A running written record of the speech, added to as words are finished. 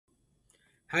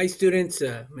Hi, students.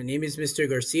 My name is Mr.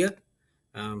 Garcia,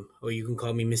 or you can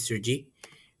call me Mr. G.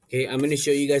 Okay, I'm going to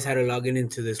show you guys how to log in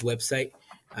into this website.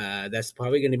 That's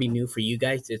probably going to be new for you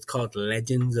guys. It's called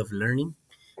Legends of Learning.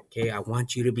 Okay, I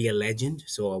want you to be a legend,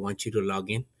 so I want you to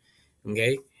log in.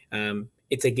 Okay,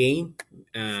 it's a game.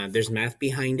 There's math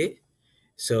behind it,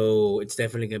 so it's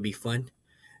definitely going to be fun.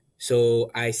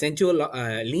 So I sent you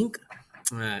a link.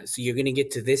 So you're gonna get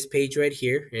to this page right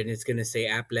here, and it's gonna say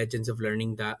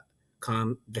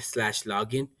applegendsoflearning.com slash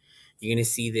login. You're gonna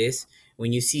see this.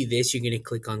 When you see this, you're gonna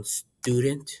click on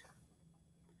student.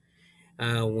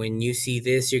 When you see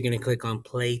this, you're gonna click on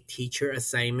play teacher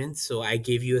assignments. So I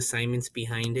gave you assignments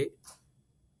behind it.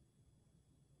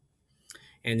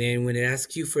 And then when it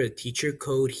asks you for a teacher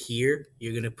code here,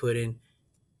 you're gonna put in,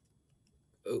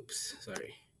 oops,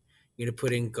 sorry. You're gonna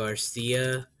put in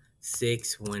Garcia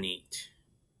 618.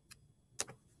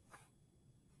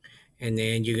 And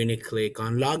then you're going to click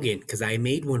on login because I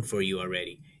made one for you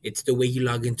already. It's the way you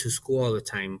log into school all the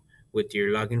time with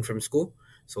your login from school.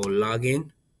 So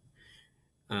login,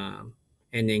 and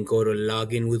then go to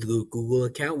login with Google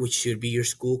account, which should be your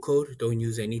school code. Don't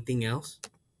use anything else.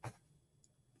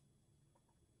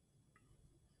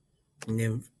 And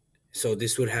then, so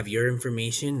this would have your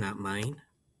information, not mine.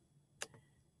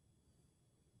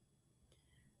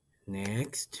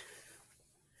 Next.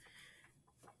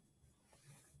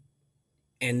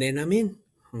 And then I'm in.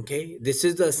 Okay, this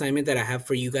is the assignment that I have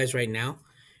for you guys right now.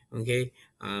 Okay,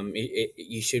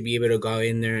 you should be able to go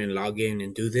in there and log in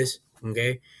and do this.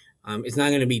 Okay, it's not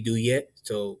going to be due yet,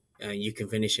 so you can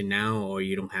finish it now or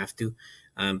you don't have to.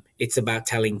 It's about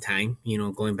telling time,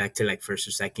 going back to like first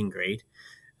or second grade.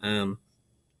 um,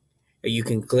 you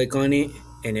can click on it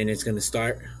and then it's going to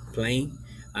start playing.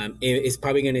 It's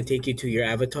probably going to take you to your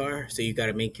avatar, so you got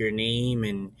to make your name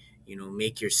and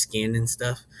make your skin and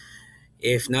stuff.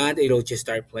 If not, it'll just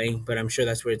start playing, but I'm sure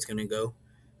that's where it's going to go.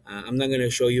 I'm not going to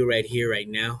show you right here, right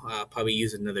now. I'll probably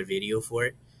use another video for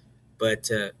it. But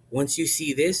once you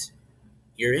see this,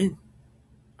 you're in.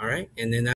 All right. And then